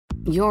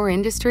Your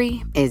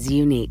industry is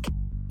unique.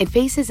 It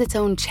faces its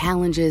own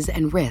challenges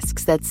and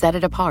risks that set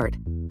it apart.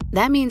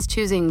 That means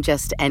choosing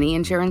just any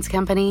insurance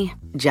company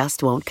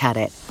just won't cut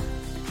it.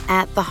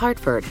 At The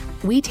Hartford,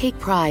 we take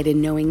pride in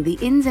knowing the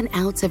ins and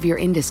outs of your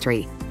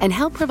industry and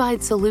help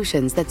provide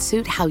solutions that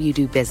suit how you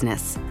do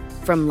business.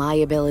 From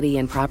liability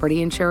and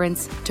property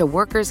insurance to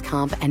workers'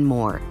 comp and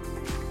more.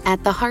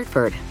 At The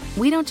Hartford,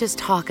 we don't just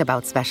talk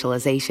about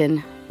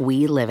specialization,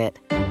 we live it.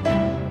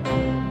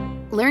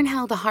 Learn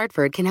how The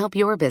Hartford can help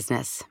your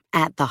business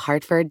at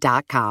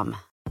thehartford.com.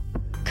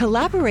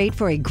 Collaborate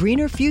for a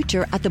greener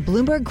future at the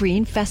Bloomberg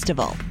Green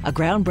Festival, a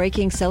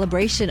groundbreaking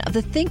celebration of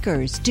the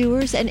thinkers,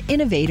 doers, and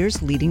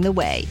innovators leading the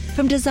way.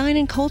 From design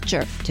and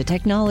culture to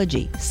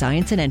technology,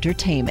 science, and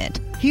entertainment.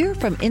 Hear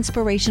from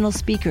inspirational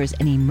speakers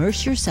and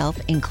immerse yourself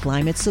in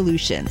climate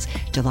solutions.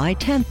 July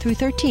 10th through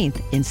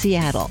 13th in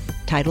Seattle.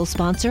 Title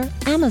sponsor,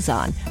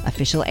 Amazon.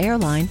 Official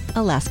airline,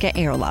 Alaska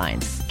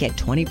Airlines. Get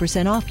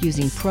 20% off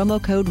using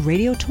promo code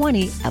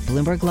Radio20 at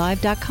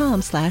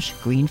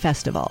BloombergLive.com/Green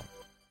Festival.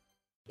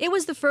 It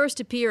was the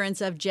first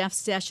appearance of Jeff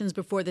Sessions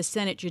before the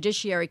Senate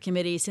Judiciary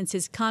Committee since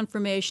his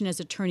confirmation as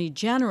Attorney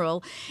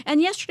General,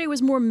 and yesterday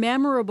was more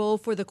memorable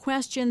for the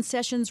questions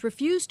Sessions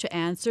refused to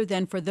answer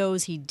than for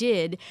those he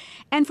did,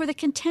 and for the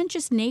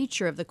contentious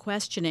nature of the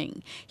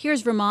questioning.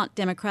 Here's Vermont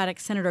Democratic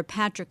Senator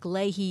Patrick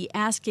Leahy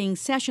asking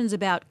Sessions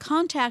about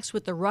contacts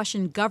with the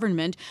Russian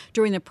government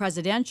during the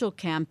presidential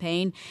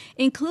campaign,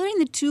 including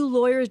the two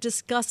lawyers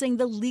discussing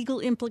the legal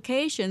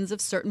implications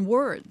of certain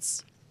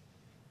words.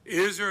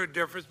 Is there a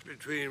difference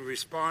between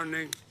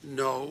responding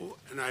no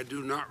and I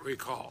do not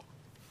recall?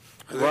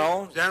 Is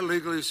that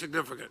legally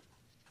significant?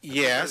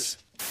 Yes.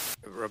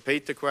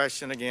 Repeat the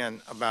question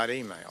again about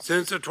email.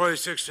 Since the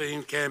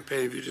 2016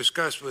 campaign, have you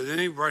discussed with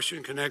any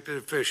Russian-connected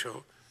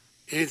official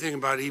anything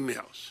about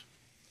emails?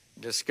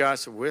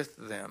 Discuss with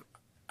them.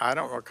 I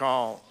don't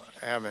recall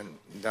having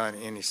done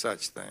any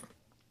such thing.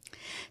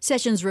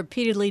 Sessions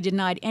repeatedly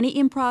denied any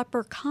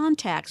improper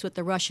contacts with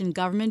the Russian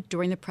government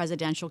during the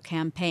presidential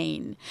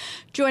campaign.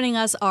 Joining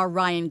us are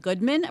Ryan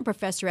Goodman, a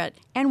professor at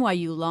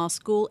NYU Law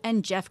School,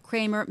 and Jeff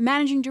Kramer,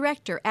 managing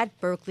director at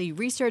Berkeley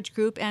Research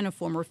Group and a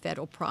former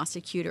federal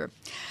prosecutor.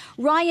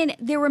 Ryan,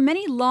 there were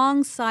many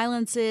long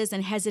silences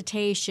and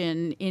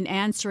hesitation in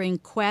answering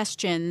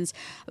questions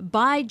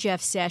by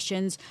Jeff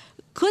Sessions.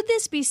 Could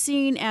this be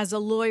seen as a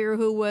lawyer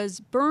who was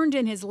burned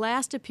in his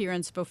last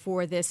appearance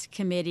before this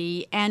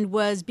committee and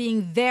was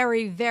being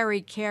very, very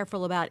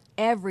careful about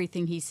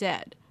everything he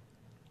said?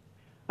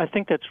 I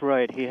think that's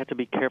right. He had to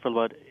be careful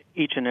about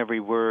each and every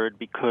word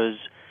because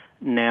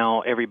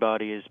now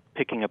everybody is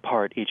picking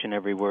apart each and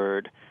every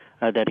word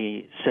that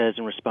he says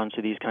in response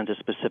to these kinds of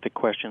specific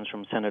questions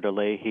from Senator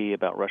Leahy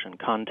about Russian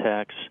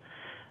contacts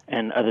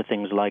and other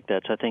things like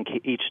that. So I think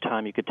each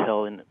time you could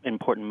tell in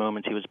important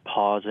moments he was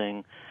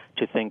pausing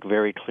to think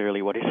very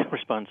clearly what his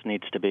response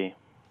needs to be.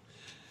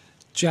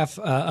 Jeff,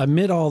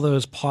 amid all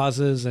those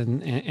pauses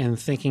and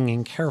thinking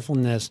and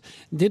carefulness,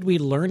 did we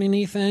learn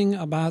anything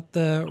about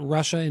the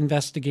Russia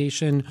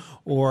investigation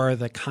or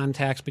the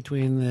contacts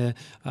between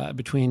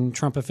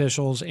Trump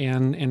officials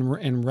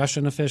and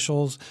Russian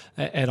officials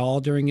at all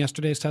during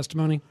yesterday's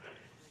testimony?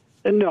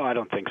 No, I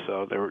don't think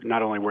so.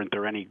 Not only weren't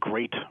there any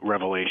great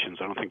revelations,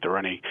 I don't think there were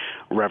any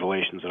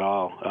revelations at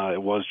all.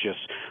 It was just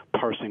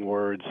parsing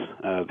words.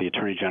 The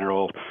Attorney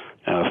General,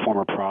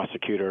 former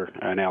prosecutor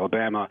in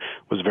Alabama,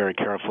 was very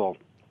careful,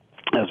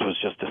 as was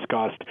just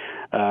discussed,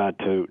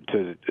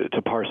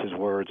 to parse his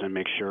words and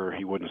make sure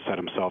he wouldn't set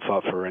himself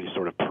up for any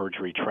sort of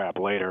perjury trap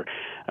later.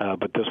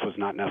 But this was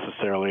not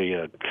necessarily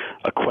a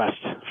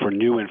quest for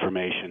new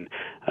information.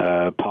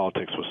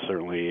 Politics was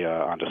certainly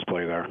on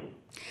display there.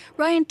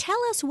 Ryan,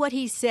 tell us what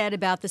he said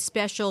about the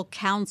special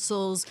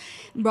counsel's,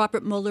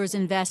 Robert Mueller's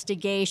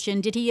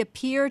investigation. Did he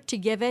appear to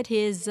give it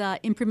his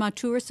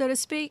imprimatur, so to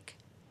speak?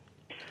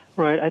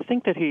 Right. I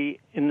think that he,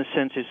 in the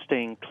sense, is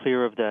staying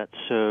clear of that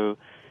so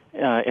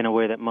in a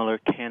way that Mueller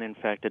can, in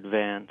fact,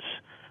 advance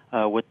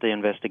with the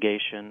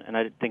investigation. And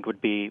I think it would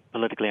be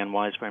politically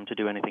unwise for him to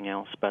do anything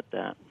else but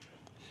that.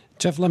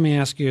 Jeff, let me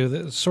ask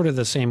you sort of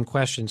the same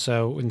question.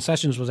 So when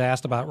Sessions was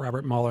asked about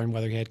Robert Mueller and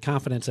whether he had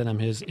confidence in him,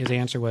 his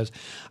answer was,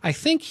 I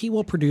think he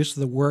will produce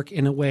the work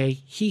in a way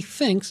he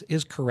thinks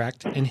is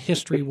correct and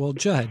history will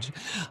judge.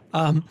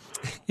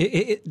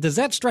 Does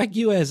that strike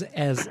you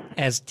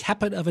as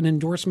tepid of an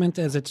endorsement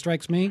as it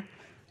strikes me?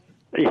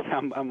 Yeah,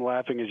 I'm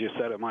laughing as you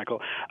said it,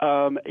 Michael.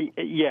 I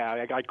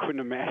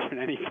couldn't imagine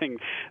anything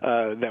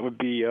that would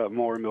be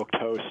more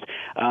milquetoast.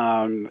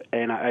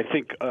 And I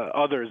think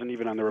others, and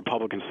even on the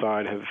Republican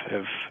side,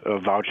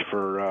 have vouched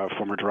for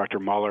former Director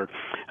Mueller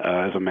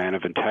as a man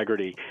of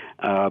integrity.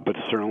 But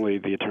certainly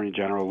the Attorney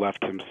General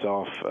left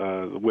himself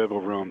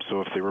wiggle room.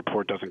 So if the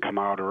report doesn't come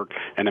out or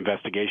an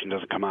investigation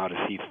doesn't come out as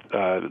he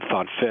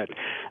thought fit,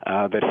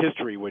 that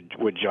history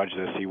would judge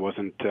this. He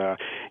wasn't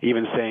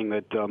even saying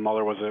that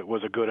Mueller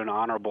was a good and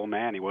honorable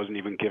man. He wasn't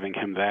even giving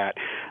him that.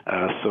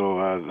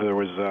 So there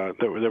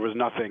was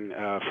nothing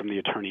from the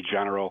Attorney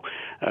General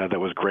that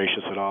was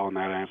gracious at all in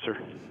that answer.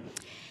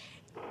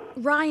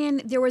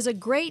 Ryan, there was a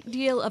great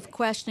deal of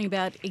questioning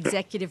about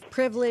executive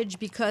privilege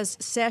because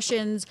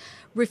Sessions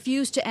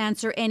refused to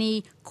answer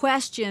any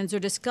questions or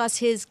discuss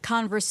his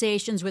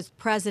conversations with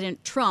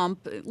President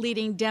Trump,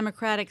 leading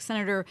Democratic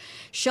Senator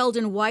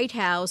Sheldon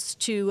Whitehouse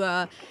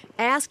to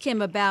ask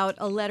him about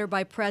a letter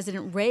by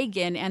President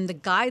Reagan and the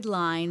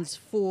guidelines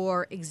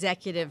for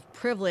executive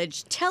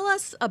privilege. Tell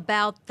us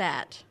about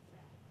that.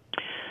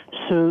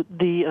 So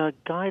the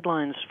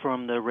guidelines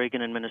from the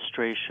Reagan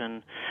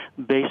administration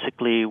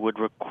basically would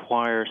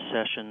require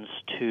Sessions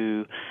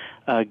to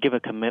give a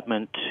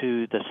commitment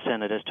to the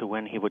Senate as to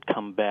when he would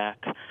come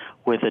back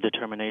with a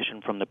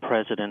determination from the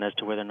president as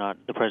to whether or not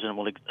the president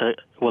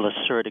will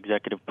assert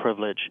executive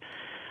privilege.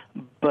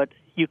 But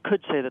you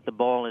could say that the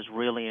ball is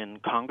really in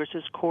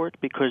Congress's court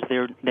because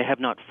they have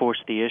not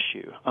forced the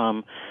issue.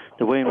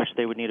 The way in which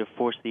they would need to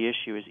force the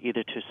issue is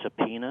either to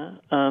subpoena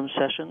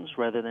Sessions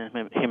rather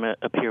than him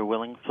appear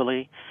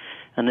willingly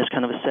in this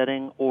kind of a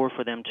setting, or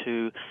for them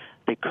to,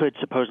 they could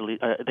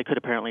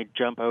apparently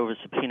jump over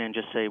subpoena and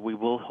just say, we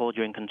will hold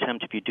you in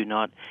contempt if you do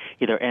not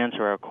either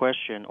answer our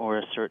question or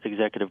assert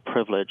executive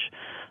privilege.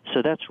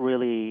 So that's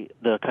really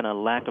the kind of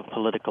lack of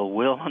political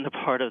will on the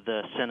part of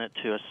the Senate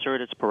to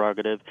assert its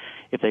prerogative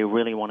if they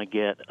really want to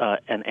get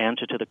an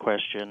answer to the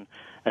question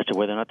as to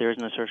whether or not there is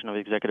an assertion of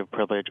executive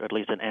privilege, or at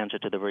least an answer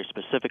to the very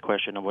specific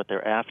question of what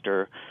they're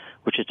after,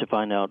 which is to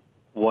find out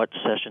what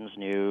Sessions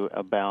knew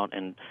about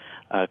and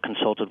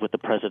consulted with the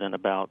president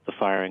about the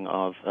firing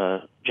of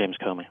James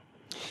Comey.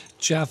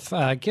 Jeff,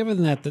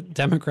 given that the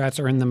Democrats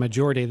are in the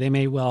majority, they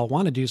may well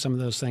want to do some of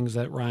those things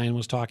that Ryan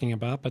was talking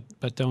about,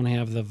 but don't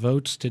have the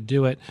votes to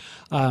do it.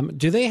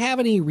 Do they have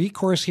any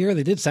recourse here?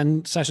 They did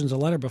send Sessions a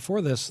letter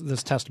before this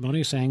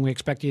testimony saying, we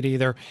expect you to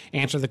either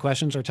answer the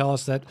questions or tell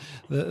us that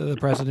the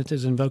president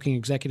is invoking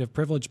executive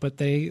privilege, but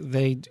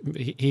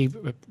he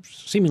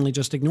seemingly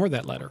just ignored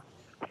that letter.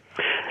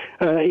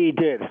 He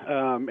did,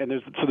 and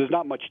there's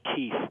not much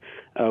teeth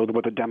with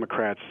what the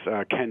Democrats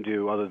can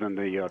do other than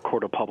the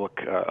court of public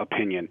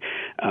opinion,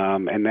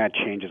 and that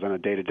changes on a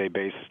day-to-day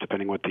basis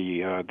depending what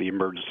the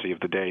emergency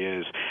of the day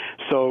is.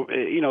 So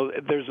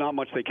there's not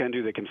much they can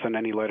do. They can send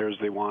any letters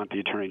they want. The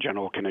Attorney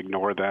General can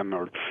ignore them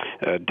or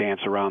dance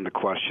around the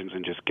questions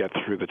and just get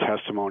through the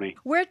testimony.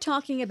 We're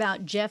talking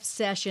about Jeff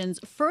Sessions'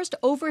 first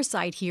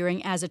oversight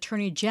hearing as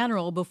Attorney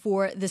General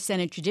before the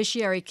Senate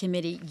Judiciary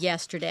Committee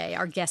yesterday.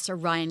 Our guests are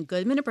Ryan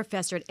Goodman, a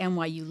professor at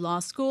NYU Law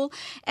School,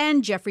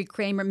 and Jeffrey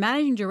Kramer,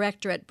 managing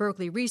director at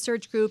Berkeley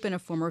Research Group and a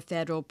former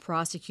federal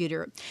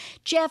prosecutor.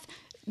 Jeff,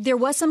 there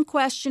was some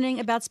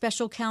questioning about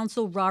special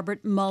counsel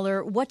Robert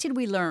Mueller. What did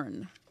we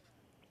learn?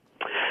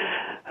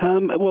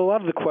 Well, a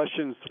lot of the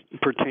questions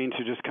pertain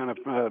to just kind of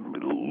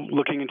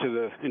looking into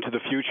the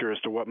future as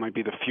to what might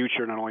be the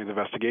future, not only of the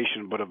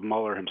investigation, but of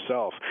Mueller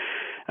himself.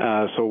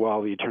 So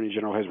while the Attorney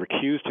General has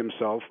recused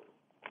himself,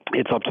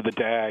 it's up to the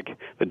DAG,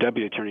 the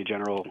Deputy Attorney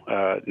General,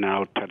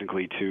 now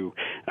technically to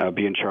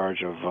be in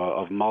charge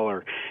of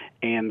Mueller.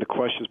 And the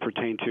questions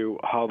pertain to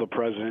how the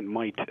president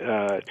might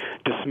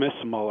dismiss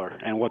Mueller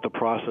and what the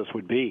process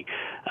would be.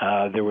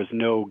 There was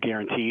no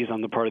guarantees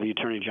on the part of the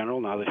Attorney General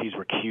now that he's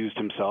recused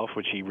himself,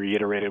 which he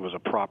reiterated was a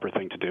proper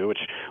thing to do,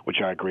 which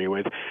I agree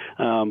with.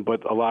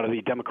 But a lot of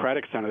the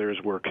Democratic senators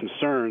were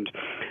concerned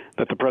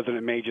that the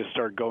president may just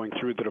start going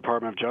through the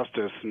Department of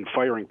Justice and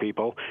firing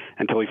people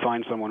until he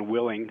finds someone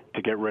willing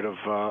to get rid of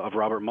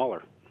Robert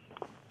Mueller.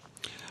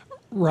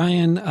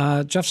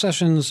 Ryan, Jeff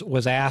Sessions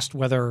was asked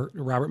whether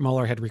Robert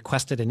Mueller had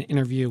requested an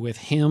interview with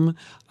him.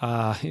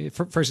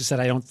 First he said,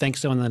 I don't think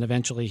so, and then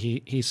eventually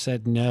he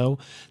said no.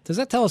 Does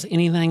that tell us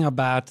anything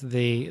about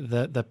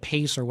the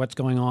pace or what's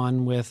going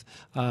on with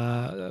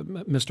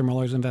Mr.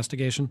 Mueller's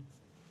investigation?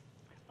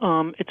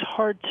 It's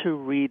hard to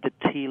read the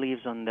tea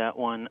leaves on that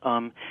one.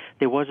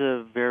 There was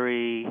a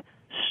very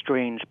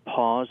strange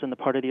pause on the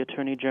part of the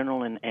Attorney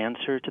General in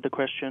answer to the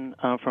question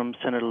from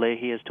Senator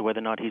Leahy as to whether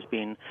or not he's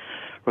been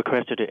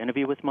requested to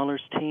interview with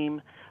Mueller's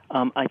team.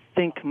 I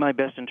think my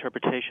best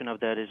interpretation of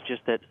that is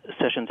just that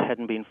Sessions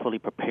hadn't been fully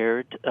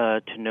prepared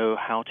to know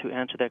how to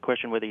answer that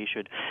question, whether he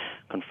should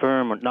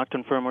confirm or not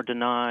confirm or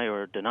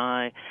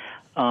deny.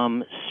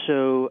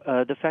 So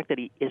the fact that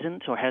he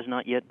isn't or has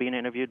not yet been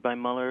interviewed by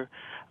Mueller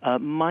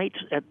might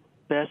at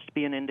best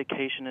be an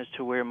indication as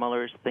to where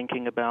Mueller is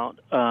thinking about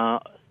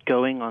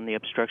going on the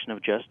obstruction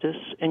of justice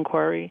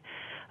inquiry,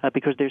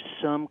 because there's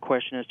some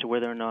question as to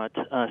whether or not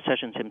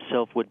Sessions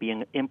himself would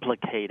be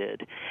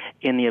implicated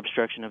in the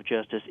obstruction of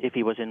justice if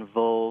he was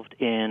involved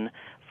in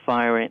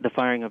the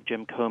firing of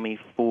Jim Comey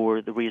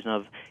for the reason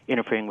of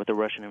interfering with the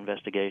Russian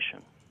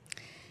investigation.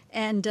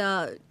 And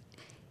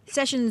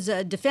Sessions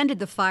defended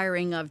the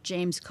firing of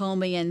James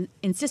Comey and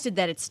insisted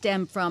that it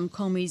stemmed from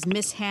Comey's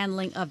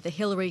mishandling of the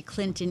Hillary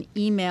Clinton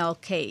email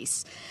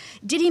case.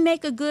 Did he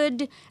make a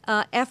good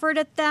effort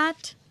at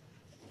that,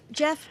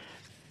 Jeff?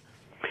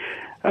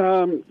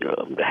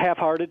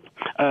 Half-hearted.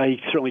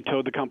 He certainly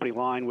towed the company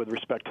line with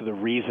respect to the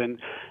reason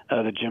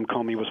that Jim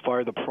Comey was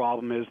fired. The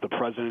problem is the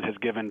president has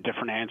given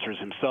different answers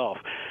himself.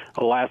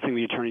 The last thing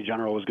the Attorney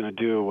General was going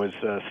to do was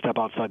step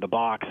outside the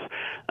box,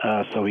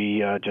 so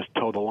he just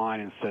towed the line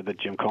and said that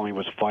Jim Comey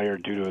was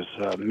fired due to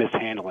his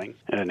mishandling,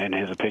 in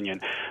his opinion,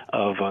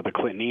 of the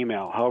Clinton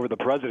email. However, the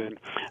president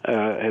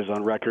is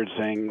on record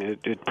saying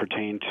it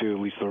pertained to at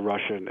least the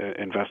Russia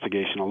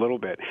investigation a little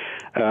bit.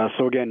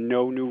 So again,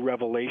 no new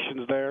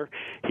revelations there.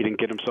 He didn't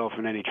get himself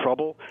in any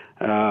trouble,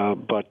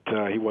 but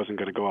he wasn't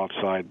going to go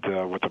outside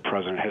what the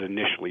president had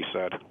initially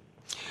said.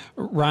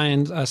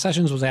 Ryan,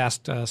 Sessions was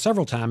asked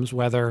several times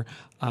whether,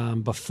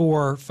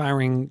 before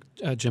firing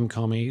Jim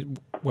Comey,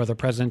 whether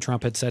President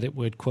Trump had said it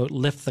would, quote,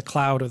 lift the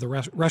cloud of the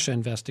Russia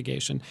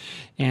investigation.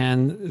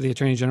 And the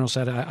Attorney General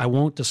said, I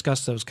won't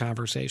discuss those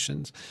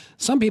conversations.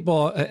 Some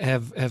people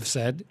have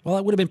said, well,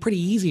 it would have been pretty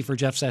easy for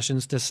Jeff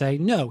Sessions to say,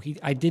 no,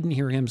 I didn't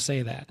hear him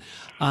say that.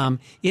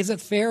 Is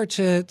it fair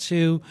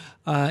to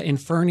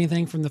infer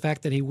anything from the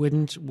fact that he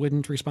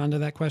wouldn't respond to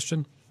that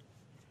question?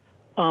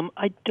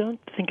 I don't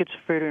think it's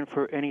fair to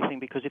infer anything,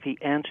 because if he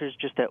answers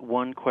just that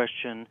one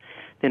question,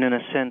 then in a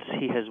sense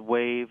he has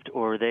waived,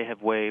 or they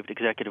have waived,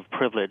 executive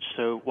privilege.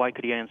 So why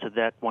could he answer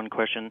that one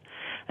question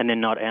and then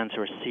not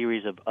answer a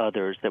series of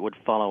others that would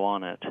follow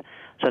on it?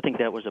 So I think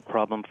that was a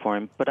problem for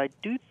him. But I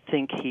do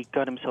think he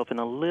got himself in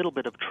a little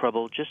bit of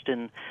trouble just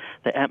in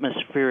the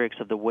atmospherics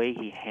of the way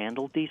he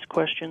handled these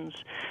questions.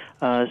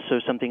 So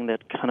something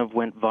that kind of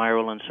went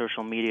viral on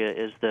social media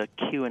is the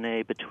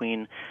Q&A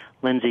between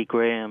Lindsey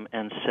Graham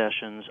and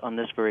Sessions on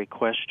this very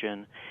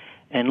question.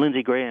 And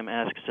Lindsey Graham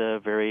asks a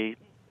very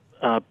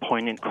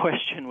poignant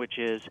question, which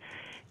is,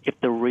 if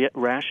the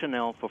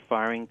rationale for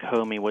firing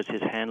Comey was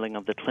his handling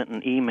of the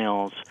Clinton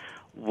emails,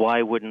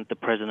 why wouldn't the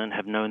president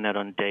have known that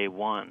on day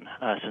one,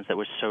 since that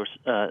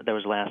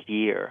was last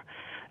year?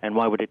 And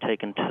why would it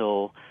take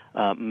until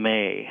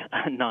May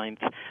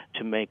 9th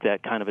to make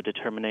that kind of a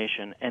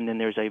determination? And then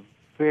there's a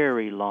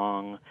very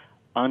long,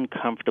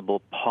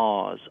 uncomfortable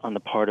pause on the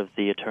part of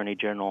the Attorney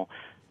General,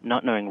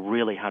 not knowing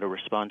really how to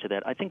respond to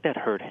that. I think that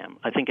hurt him.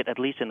 I think at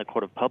least in the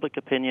court of public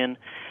opinion,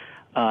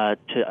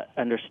 to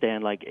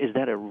understand, like, is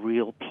that a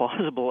real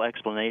plausible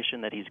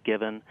explanation that he's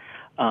given?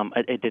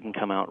 It didn't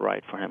come out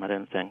right for him, I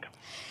don't think.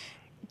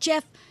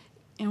 Jeff,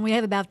 and we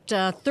have about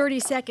 30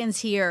 seconds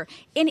here.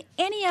 In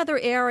any other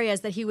areas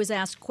that he was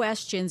asked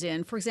questions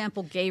in, for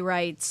example, gay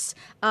rights,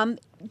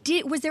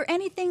 was there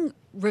anything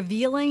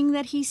revealing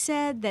that he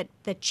said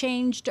that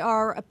changed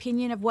our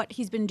opinion of what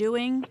he's been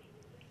doing?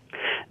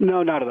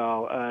 No, not at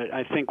all.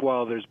 I think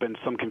while there's been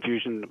some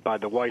confusion by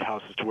the White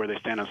House as to where they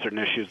stand on certain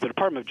issues, the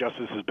Department of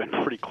Justice has been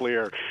pretty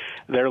clear.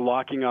 They're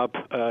locking up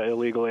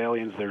illegal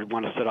aliens. They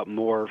want to set up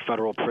more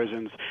federal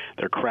prisons.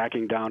 They're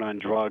cracking down on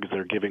drugs.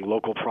 They're giving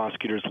local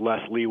prosecutors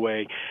less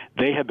leeway.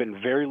 They have been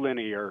very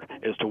linear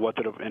as to what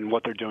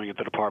they're doing at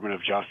the Department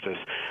of Justice.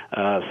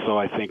 So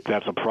I think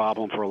that's a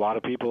problem for a lot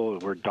of people.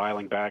 We're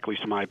dialing back, at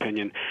least in my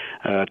opinion,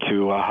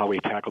 to how we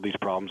tackled these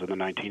problems in the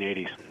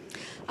 1980s.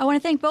 I want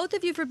to thank both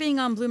of you for being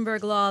on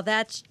Bloomberg Law.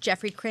 That's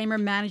Jeffrey Kramer,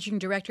 Managing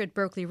Director at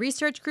Berkeley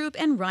Research Group,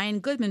 and Ryan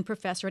Goodman,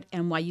 Professor at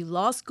NYU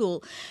Law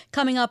School.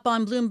 Coming up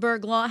on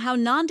Bloomberg Law, how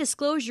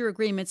non-disclosure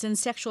agreements and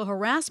sexual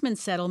harassment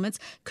settlements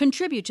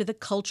contribute to the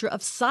culture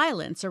of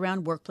silence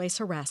around workplace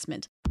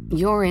harassment.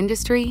 Your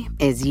industry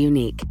is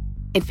unique.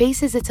 It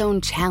faces its own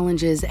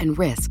challenges and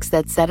risks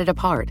that set it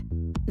apart.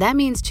 That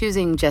means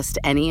choosing just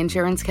any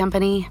insurance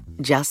company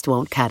just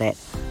won't cut it.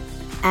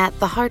 At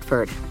The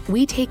Hartford,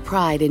 we take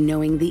pride in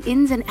knowing the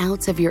ins and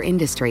outs of your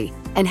industry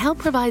and help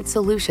provide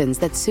solutions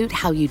that suit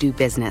how you do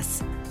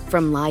business,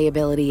 from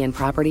liability and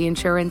property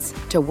insurance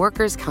to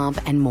workers' comp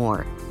and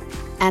more.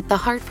 At The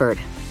Hartford,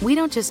 we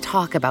don't just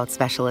talk about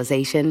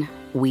specialization,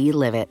 we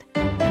live it.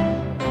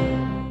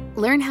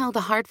 Learn how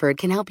The Hartford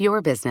can help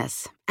your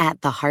business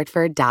at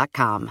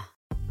thehartford.com.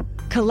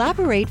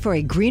 Collaborate for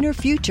a greener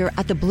future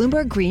at the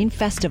Bloomberg Green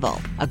Festival,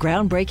 a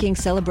groundbreaking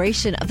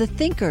celebration of the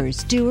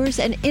thinkers, doers,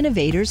 and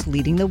innovators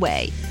leading the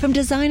way. From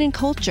design and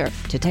culture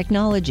to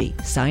technology,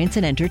 science,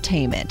 and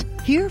entertainment.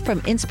 Hear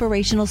from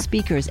inspirational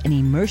speakers and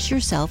immerse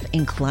yourself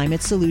in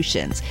climate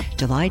solutions.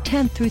 July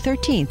 10th through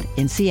 13th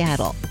in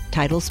Seattle.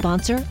 Title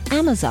sponsor,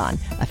 Amazon.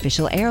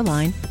 Official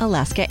airline,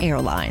 Alaska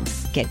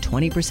Airlines. Get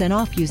 20%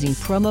 off using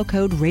promo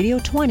code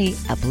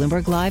radio20 at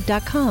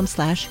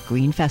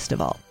BloombergLive.com/Green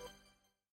Festival.